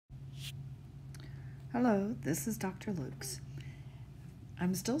Hello, this is Dr. Lukes.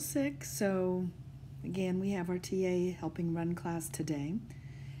 I'm still sick, so again, we have our TA helping run class today.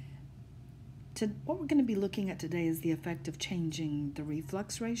 What we're going to be looking at today is the effect of changing the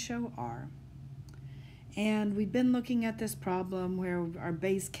reflux ratio, R. And we've been looking at this problem where our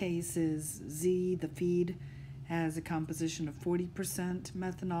base case is Z, the feed, has a composition of 40%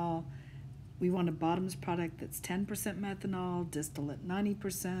 methanol. We want a bottoms product that's 10% methanol, distillate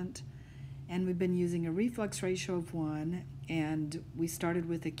 90%. And we've been using a reflux ratio of 1, and we started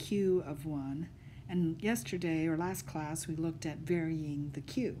with a Q of 1. And yesterday, or last class, we looked at varying the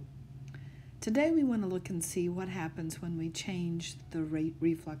Q. Today we want to look and see what happens when we change the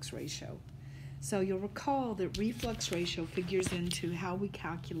reflux ratio. So you'll recall that reflux ratio figures into how we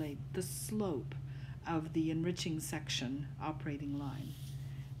calculate the slope of the enriching section operating line.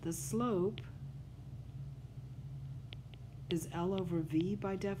 The slope is L over V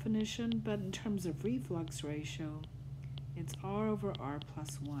by definition, but in terms of reflux ratio, it's R over R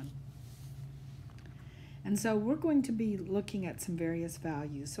plus 1. And so we're going to be looking at some various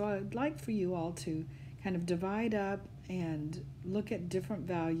values. So I'd like for you all to kind of divide up and look at different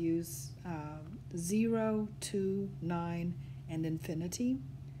values, 0, 2, 9, and infinity.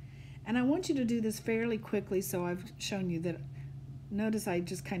 And I want you to do this fairly quickly, so I've shown you that. Notice I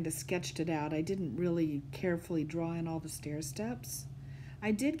just kind of sketched it out. I didn't really carefully draw in all the stair steps.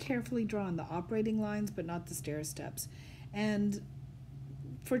 I did carefully draw in the operating lines, but not the stair steps. And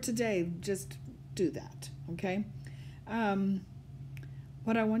for today, just do that, okay?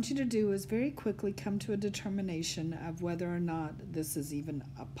 What I want you to do is very quickly come to a determination of whether or not this is even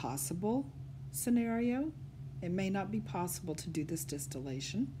a possible scenario. It may not be possible to do this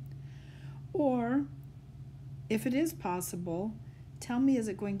distillation. Or if it is possible, tell me, is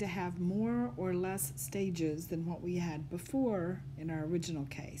it going to have more or less stages than what we had before in our original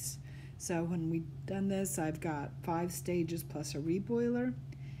case? So when we've done this, I've got 5 stages plus a reboiler,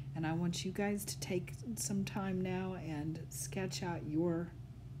 and I want you guys to take some time now and sketch out your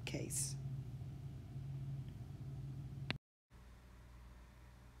case.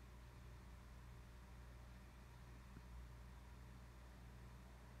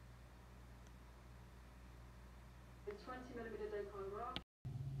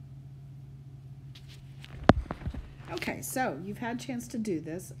 Okay, so you've had a chance to do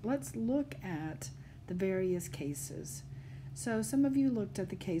this. Let's look at the various cases. So some of you looked at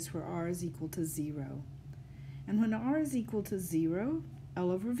the case where R is equal to 0. And when R is equal to 0,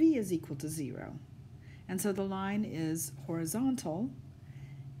 L over V is equal to 0. And so the line is horizontal,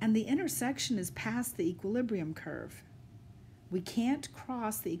 and the intersection is past the equilibrium curve. We can't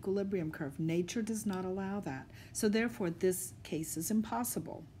cross the equilibrium curve. Nature does not allow that. So therefore, this case is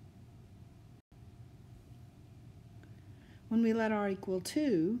impossible. When we let R equal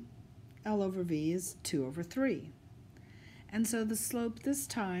 2, L over V is 2 over 3. And so the slope this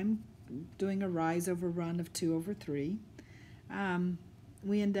time, doing a rise over run of 2 over 3,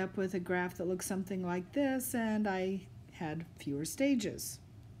 we end up with a graph that looks something like this, and I had fewer stages,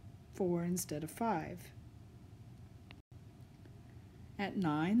 4 instead of 5. At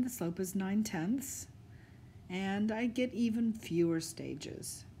 9, the slope is 9/10, and I get even fewer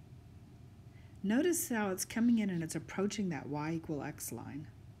stages. Notice how it's coming in and it's approaching that y equal x line.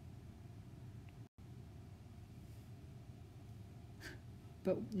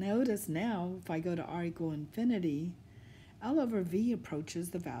 But notice now, if I go to r equal infinity, L over V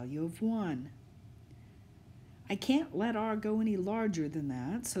approaches the value of 1. I can't let r go any larger than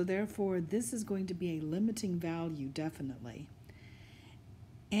that, so therefore this is going to be a limiting value definitely.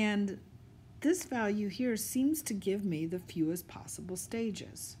 And this value here seems to give me the fewest possible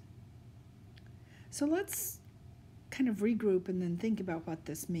stages. So let's kind of regroup and then think about what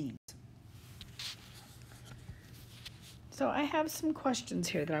this means. So I have some questions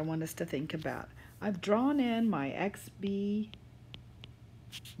here that I want us to think about. I've drawn in my XB,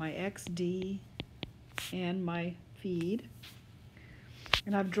 my XD, and my feed.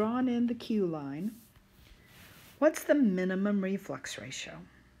 And I've drawn in the Q line. What's the minimum reflux ratio?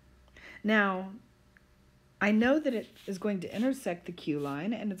 Now, I know that it is going to intersect the Q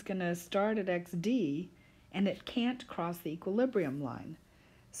line, and it's going to start at XD, and it can't cross the equilibrium line.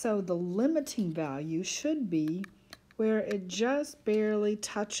 So the limiting value should be where it just barely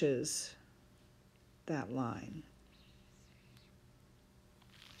touches that line.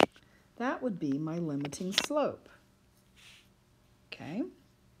 That would be my limiting slope. Okay?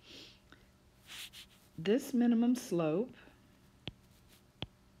 This minimum slope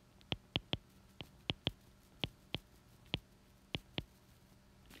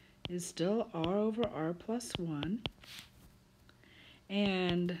is still R over R plus 1.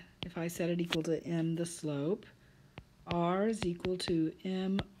 And if if I set it equal to m, the slope, r is equal to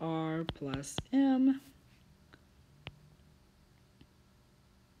mr plus m,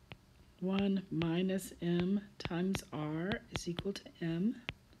 1 minus m times r is equal to m.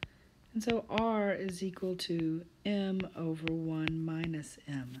 And so r is equal to m over 1 minus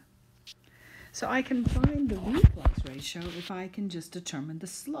m. So I can find the reflux ratio if I can just determine the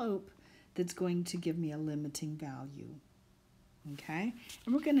slope that's going to give me a limiting value. Okay?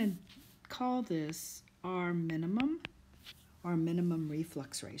 And we're going to call this R minimum, or minimum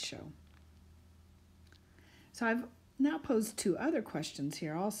reflux ratio. So I've now posed two other questions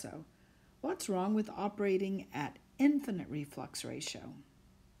here also. What's wrong with operating at infinite reflux ratio?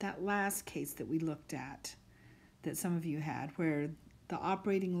 That last case that we looked at, that some of you had, where the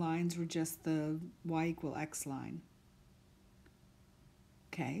operating lines were just the y equal x line.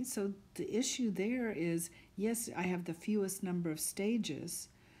 Okay, so the issue there is, yes, I have the fewest number of stages,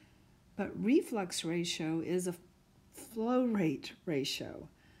 but reflux ratio is a flow rate ratio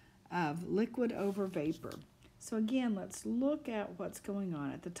of liquid over vapor. So again, let's look at what's going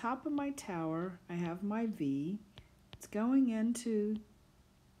on. At the top of my tower, I have my V. It's going into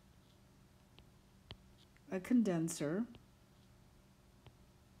a condenser,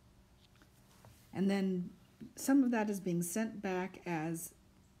 and then some of that is being sent back as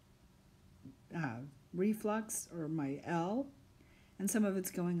reflux, or my L, and some of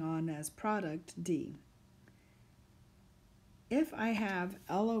it's going on as product, D. If I have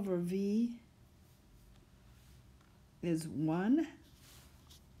L over V is 1,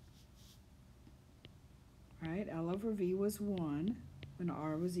 right? L over V was 1 when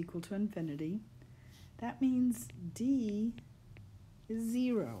R was equal to infinity. That means D is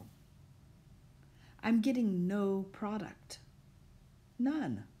 0. I'm getting no product.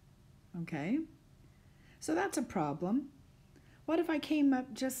 None. Okay? So that's a problem. What if I came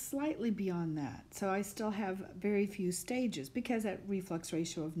up just slightly beyond that? So I still have very few stages, because at reflux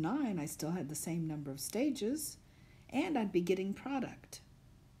ratio of 9, I still had the same number of stages, and I'd be getting product.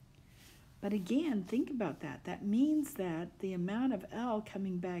 But again, think about that. That means that the amount of L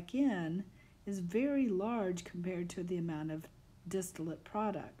coming back in is very large compared to the amount of distillate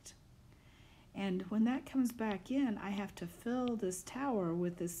product. And when that comes back in, I have to fill this tower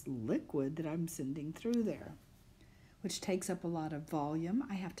with this liquid that I'm sending through there, which takes up a lot of volume.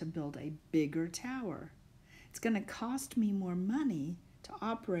 I have to build a bigger tower. It's going to cost me more money to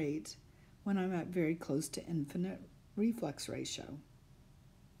operate when I'm at very close to infinite reflux ratio.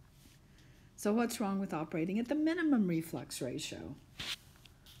 So what's wrong with operating at the minimum reflux ratio?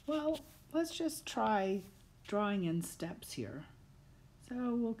 Well, let's just try drawing in steps here.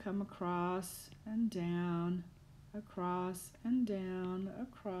 So we'll come across and down, across and down,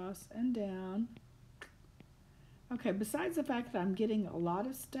 across and down. Okay, besides the fact that I'm getting a lot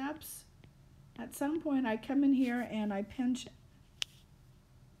of steps, at some point I come in here and I pinch,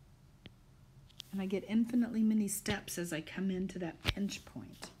 and I get infinitely many steps as I come into that pinch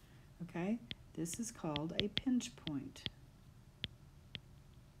point. Okay, this is called a pinch point.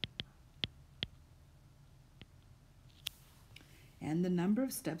 And the number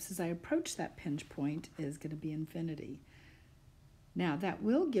of steps as I approach that pinch point is going to be infinity. Now that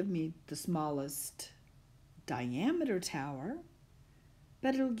will give me the smallest diameter tower,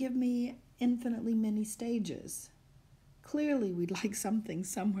 but it'll give me infinitely many stages. Clearly we'd like something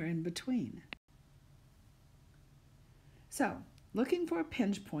somewhere in between. So looking for a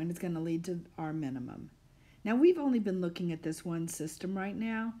pinch point is going to lead to our minimum. Now we've only been looking at this one system right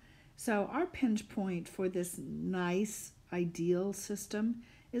now, so our pinch point for this nice ideal system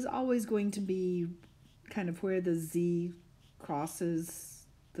is always going to be kind of where the Z crosses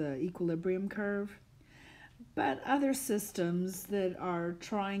the equilibrium curve. But other systems that are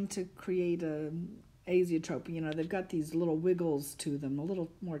trying to create a azeotrope, they've got these little wiggles to them, a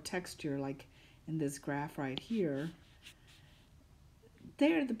little more texture, like in this graph right here.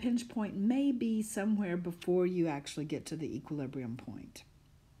 There, the pinch point may be somewhere before you actually get to the equilibrium point.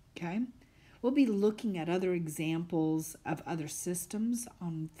 Okay? We'll be looking at other examples of other systems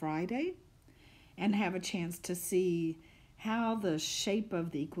on Friday and have a chance to see how the shape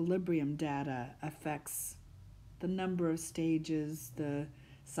of the equilibrium data affects the number of stages, the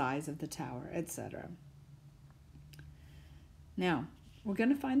size of the tower, etc. Now, we're going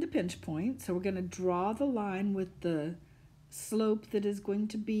to find the pinch point, so we're going to draw the line with the slope that is going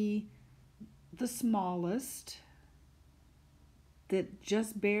to be the smallest, that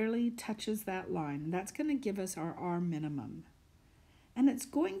just barely touches that line. And that's going to give us our R minimum. And it's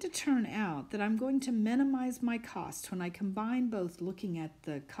going to turn out that I'm going to minimize my cost when I combine both looking at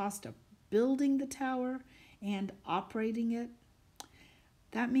the cost of building the tower and operating it.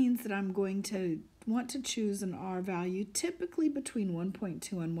 That means that I'm going to want to choose an R value typically between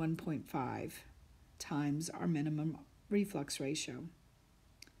 1.2 and 1.5 times our minimum reflux ratio.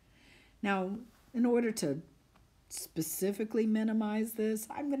 Now, in order to specifically minimize this,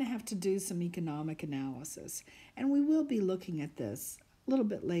 I'm going to have to do some economic analysis, and we will be looking at this a little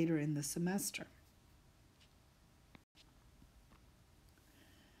bit later in the semester.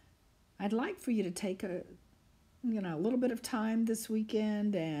 I'd like for you to take a little bit of time this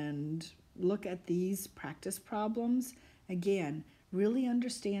weekend and look at these practice problems. Again, really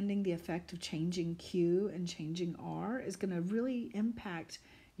understanding the effect of changing Q and changing R is going to really impact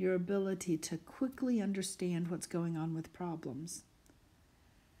your ability to quickly understand what's going on with problems.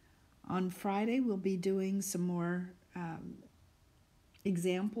 On Friday, we'll be doing some more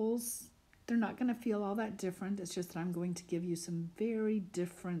examples. They're not going to feel all that different. It's just that I'm going to give you some very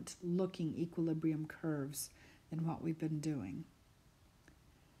different looking equilibrium curves than what we've been doing.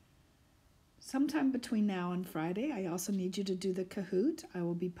 Sometime between now and Friday, I also need you to do the Kahoot. I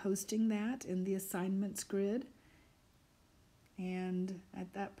will be posting that in the assignments grid. And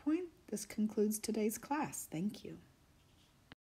at that point, this concludes today's class. Thank you.